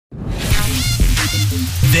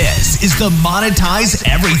This is the Monetize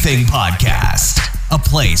Everything podcast, a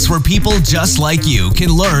place where people just like you can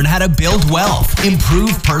learn how to build wealth,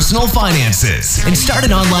 improve personal finances, and start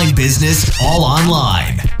an online business all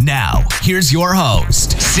online. Now, here's your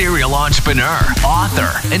host, serial entrepreneur,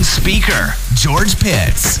 author, and speaker, George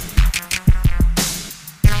Pitts.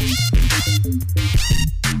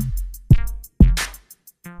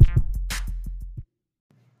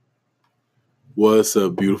 What's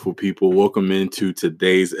up, beautiful people? Welcome into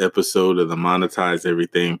today's episode of the Monetize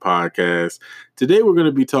Everything podcast. Today, we're going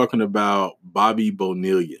to be talking about Bobby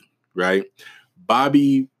Bonilla, right?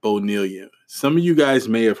 Bobby Bonilla. Some of you guys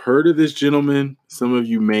may have heard of this gentleman. Some of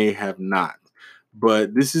you may have not.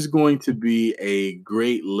 But this is going to be a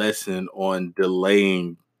great lesson on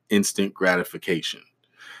delaying instant gratification.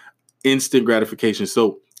 Instant gratification.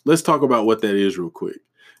 So let's talk about what that is real quick.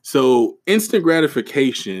 So instant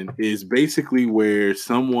gratification is basically where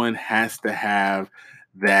someone has to have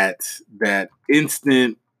that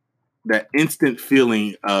instant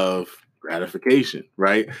feeling of gratification,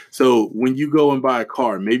 right? So when you go and buy a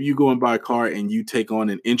car, maybe you go and buy a car and you take on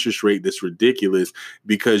an interest rate that's ridiculous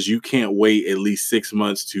because you can't wait at least 6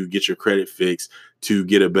 months to get your credit fixed to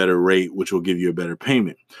get a better rate, which will give you a better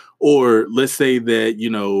payment. Or let's say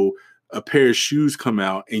that, a pair of shoes come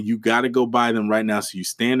out and you got to go buy them right now. So you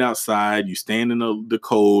stand outside, you stand in the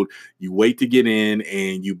cold, you wait to get in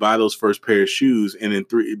and you buy those first pair of shoes. And then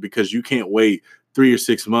because you can't wait 3 or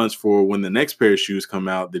 6 months for when the next pair of shoes come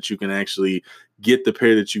out, that you can actually get the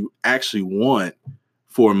pair that you actually want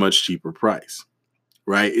for a much cheaper price,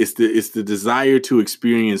 right? It's the desire to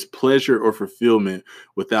experience pleasure or fulfillment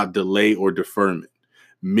without delay or deferment.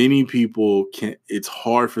 Many people it's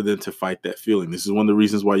hard for them to fight that feeling. This is one of the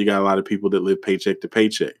reasons why you got a lot of people that live paycheck to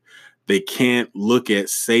paycheck. They can't look at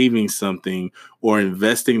saving something or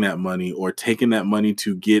investing that money or taking that money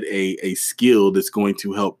to get a skill that's going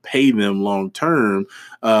to help pay them long term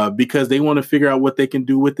because they want to figure out what they can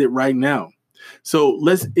do with it right now. So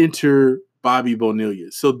let's enter Bobby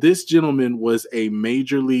Bonilla. So this gentleman was a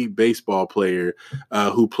Major League Baseball player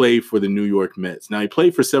who played for the New York Mets. Now, he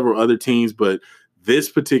played for several other teams, but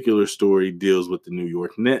this particular story deals with the New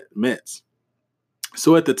York Mets.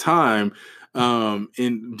 So at the time,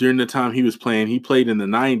 during the time he was playing, he played in the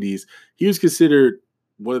 90s. He was considered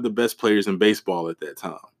one of the best players in baseball at that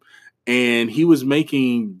time. And he was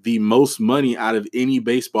making the most money out of any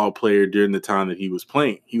baseball player during the time that he was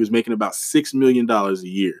playing. He was making about $6 million a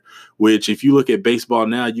year, which if you look at baseball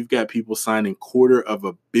now, you've got people signing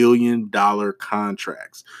 $250 million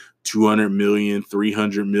contracts. 200 million,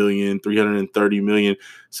 300 million, 330 million.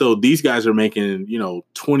 So these guys are making,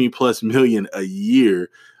 20 plus million a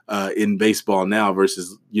year in baseball now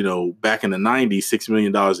versus, back in the 90s, $6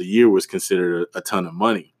 million a year was considered a ton of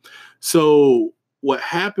money. So what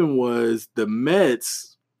happened was the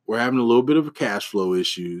Mets were having a little bit of cash flow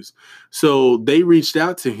issues. So they reached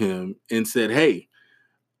out to him and said, hey,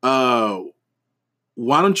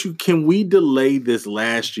 can we delay this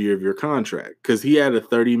last year of your contract? Because he had a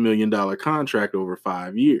 $30 million contract over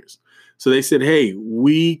 5 years. So they said, hey,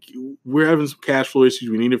 we're having some cash flow issues.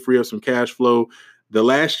 We need to free up some cash flow. The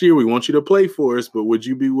last year, we want you to play for us, but would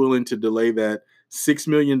you be willing to delay that $6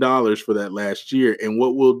 million for that last year? And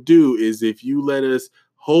what we'll do is if you let us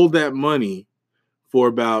hold that money for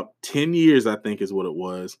about 10 years, I think is what it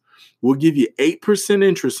was, we'll give you 8%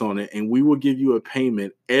 interest on it, and we will give you a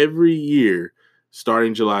payment every year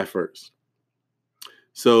starting July 1st.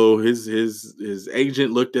 So his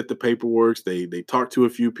agent looked at the paperwork. They talked to a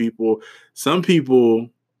few people. Some people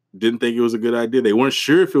didn't think it was a good idea. They weren't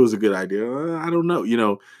sure if it was a good idea. I don't know.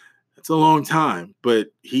 It's a long time, but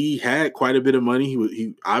he had quite a bit of money.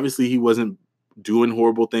 He obviously he wasn't doing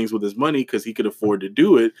horrible things with his money because he could afford to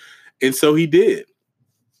do it. And so he did.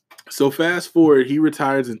 So fast forward, he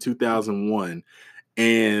retires in 2001.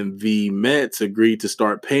 And the Mets agreed to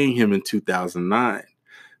start paying him in 2009.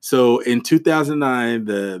 So in 2009,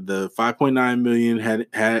 the $5.9 million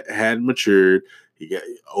had matured. He got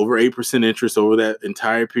over 8% interest over that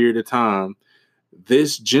entire period of time.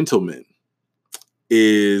 This gentleman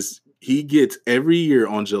he gets every year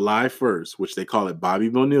on July 1st, which they call it Bobby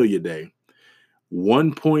Bonilla Day,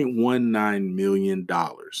 $1.19 million.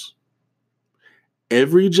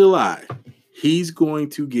 Every July, he's going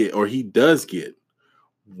to get, or he does get,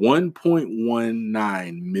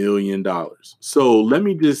 $1.19 million. So let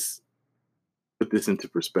me just put this into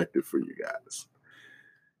perspective for you guys.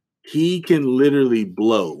 He can literally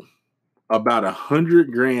blow about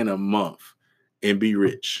 $100,000 a month and be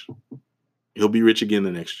rich. He'll be rich again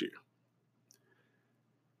the next year.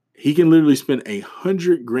 He can literally spend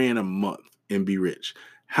 $100,000 a month and be rich.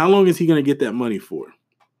 How long is he going to get that money for?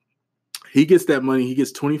 He gets that money. He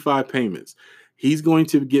gets 25 payments. He's going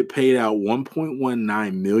to get paid out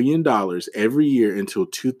 $1.19 million every year until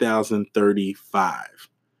 2035.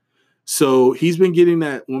 So he's been getting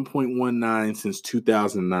that 1.19 since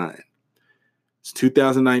 2009. It's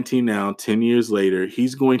 2019 now, 10 years later.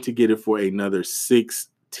 He's going to get it for another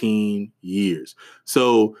 16 years.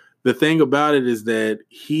 So the thing about it is that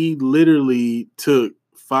he literally took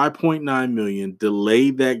 5.9 million,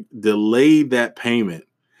 delayed that payment,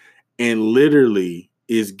 and literally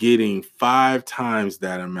is getting 5 times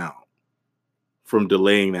that amount from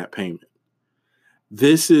delaying that payment.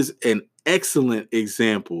 This is an excellent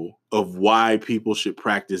example of why people should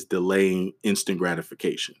practice delaying instant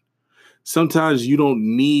gratification. Sometimes you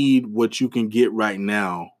don't need what you can get right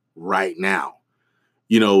now.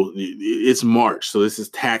 You know, it's March, so this is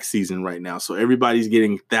tax season right now. So everybody's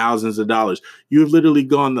getting thousands of dollars. You've literally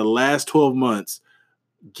gone the last 12 months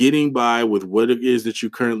getting by with what it is that you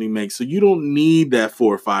currently make. So you don't need that $4,000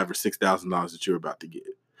 or $5,000 or $6,000 that you're about to get.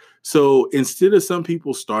 So instead of some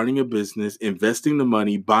people starting a business, investing the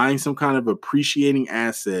money, buying some kind of appreciating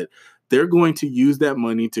asset, they're going to use that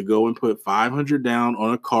money to go and put $500 down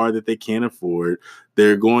on a car that they can't afford.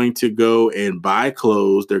 They're going to go and buy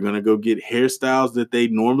clothes. They're going to go get hairstyles that they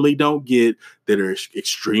normally don't get that are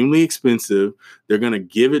extremely expensive. They're going to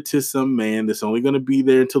give it to some man that's only going to be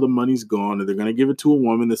there until the money's gone, or they're going to give it to a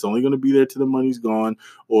woman that's only going to be there till the money's gone,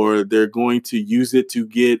 or they're going to use it to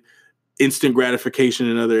get instant gratification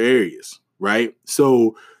in other areas, right?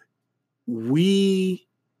 So we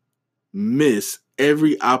miss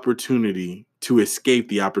every opportunity to escape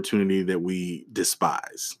the opportunity that we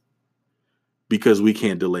despise because we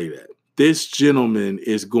can't delay that. This gentleman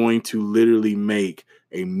is going to literally make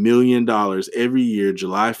 $1 million every year,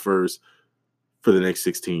 July 1st, for the next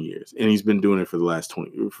 16 years. And he's been doing it for the last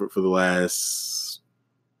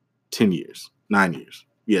 10 years, 9 years.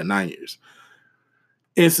 Yeah, 9 years.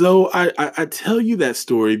 And so I tell you that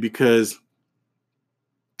story because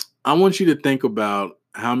I want you to think about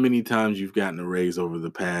how many times you've gotten a raise over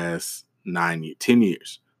the past 10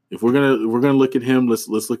 years. If we're gonna look at him,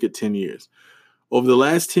 let's look at 10 years. Over the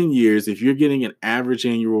last 10 years, if you're getting an average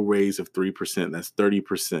annual raise of 3%, that's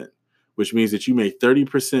 30%, which means that you make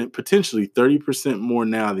 30%, potentially 30% more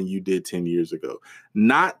now than you did 10 years ago.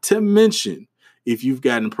 Not to mention if you've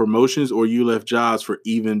gotten promotions or you left jobs for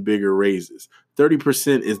even bigger raises.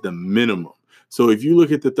 30% is the minimum. So if you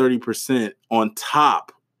look at the 30% on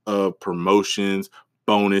top of promotions,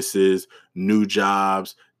 bonuses, new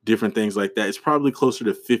jobs, different things like that, it's probably closer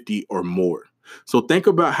to 50 or more. So think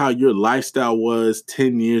about how your lifestyle was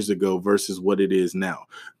 10 years ago versus what it is now.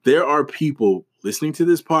 There are people listening to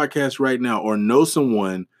this podcast right now or know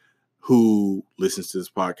someone who listens to this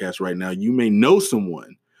podcast right now. You may know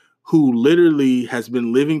someone who literally has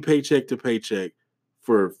been living paycheck to paycheck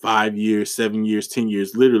for 5 years, 7 years, 10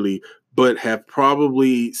 years, literally, but have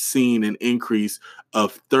probably seen an increase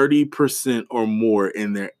of 30% or more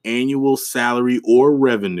in their annual salary or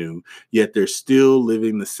revenue, yet they're still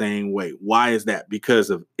living the same way. Why is that? Because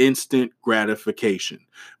of instant gratification.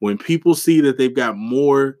 When people see that they've got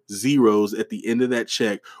more zeros at the end of that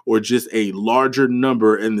check or just a larger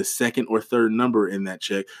number in the second or third number in that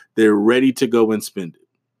check, they're ready to go and spend it.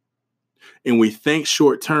 And we think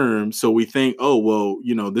short term. So we think, oh, well,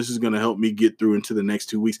 you know, this is going to help me get through into the next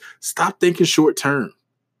 2 weeks. Stop thinking short term.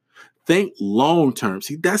 Think long term.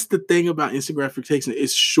 See, that's the thing about instant gratification.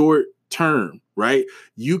 It's short term, right?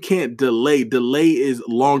 You can't delay. Delay is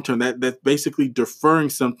long term. That's basically deferring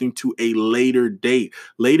something to a later date.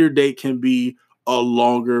 Later date can be a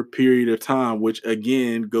longer period of time, which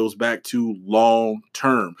again goes back to long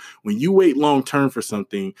term. When you wait long term for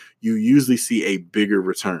something, you usually see a bigger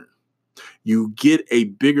return. You get a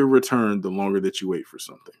bigger return the longer that you wait for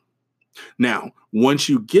something. Now, once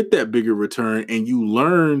you get that bigger return and you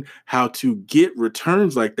learn how to get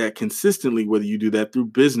returns like that consistently, whether you do that through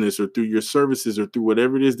business or through your services or through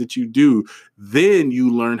whatever it is that you do, then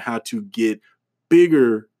you learn how to get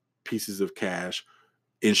bigger pieces of cash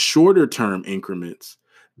in shorter term increments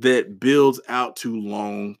that builds out to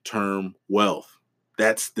long-term wealth.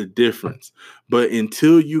 That's the difference. But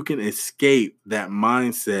until you can escape that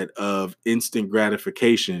mindset of instant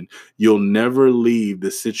gratification, you'll never leave the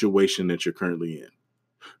situation that you're currently in.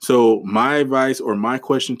 So my advice or my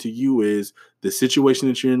question to you is the situation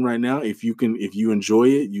that you're in right now, if you enjoy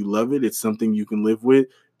it, you love it, it's something you can live with,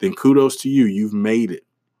 then kudos to you. You've made it.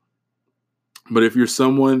 But if you're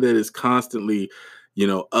someone that is constantly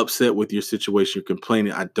upset with your situation, you're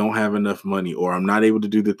complaining, I don't have enough money, or I'm not able to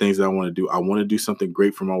do the things that I want to do. I want to do something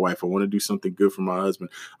great for my wife. I want to do something good for my husband.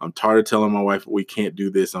 I'm tired of telling my wife we can't do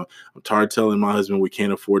this. I'm tired of telling my husband we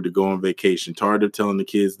can't afford to go on vacation. Tired of telling the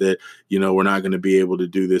kids that, we're not going to be able to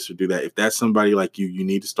do this or do that. If that's somebody like you, you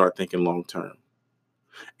need to start thinking long term.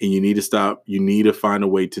 And you need to find a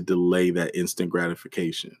way to delay that instant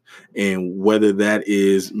gratification. And whether that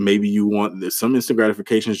is, maybe you want some instant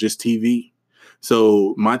gratification is just TV.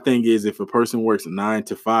 So my thing is, if a person works 9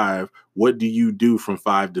 to 5, what do you do from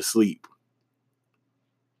 5 to sleep?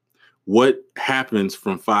 What happens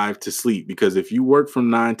from 5 to sleep? Because if you work from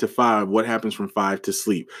 9 to 5, what happens from 5 to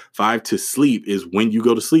sleep? 5 to sleep is when you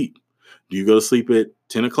go to sleep. Do you go to sleep at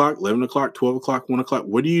 10 o'clock, 11 o'clock, 12 o'clock, 1 o'clock?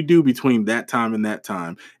 What do you do between that time and that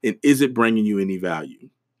time? And is it bringing you any value?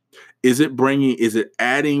 Is it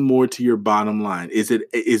adding more to your bottom line? Is it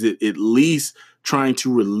at least trying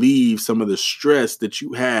to relieve some of the stress that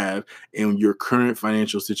you have in your current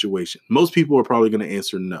financial situation? Most people are probably going to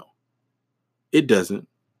answer no. It doesn't.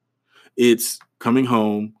 It's coming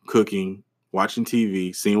home, cooking, watching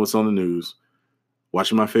TV, seeing what's on the news,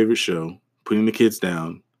 watching my favorite show, putting the kids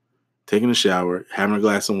down, taking a shower, having a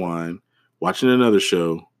glass of wine, watching another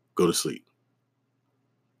show, go to sleep.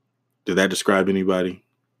 Did that describe anybody?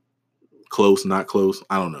 Close, not close?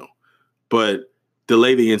 I don't know. But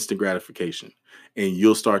delay the instant gratification, and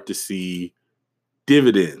you'll start to see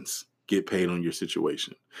dividends get paid on your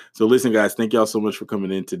situation. So listen, guys, thank y'all so much for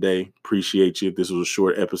coming in today. Appreciate you. This was a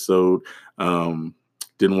short episode.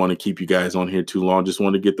 Didn't want to keep you guys on here too long. Just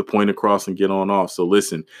want to get the point across and get on off. So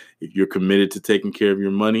listen, if you're committed to taking care of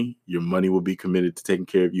your money will be committed to taking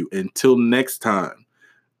care of you. Until next time,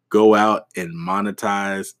 go out and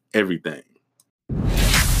monetize everything.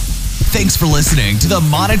 Thanks for listening to the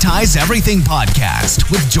Monetize Everything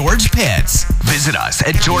podcast with George Pitts. Visit us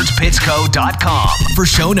at georgepittsco.com for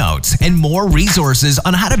show notes and more resources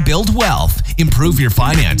on how to build wealth, improve your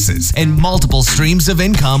finances, and multiple streams of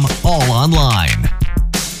income all online.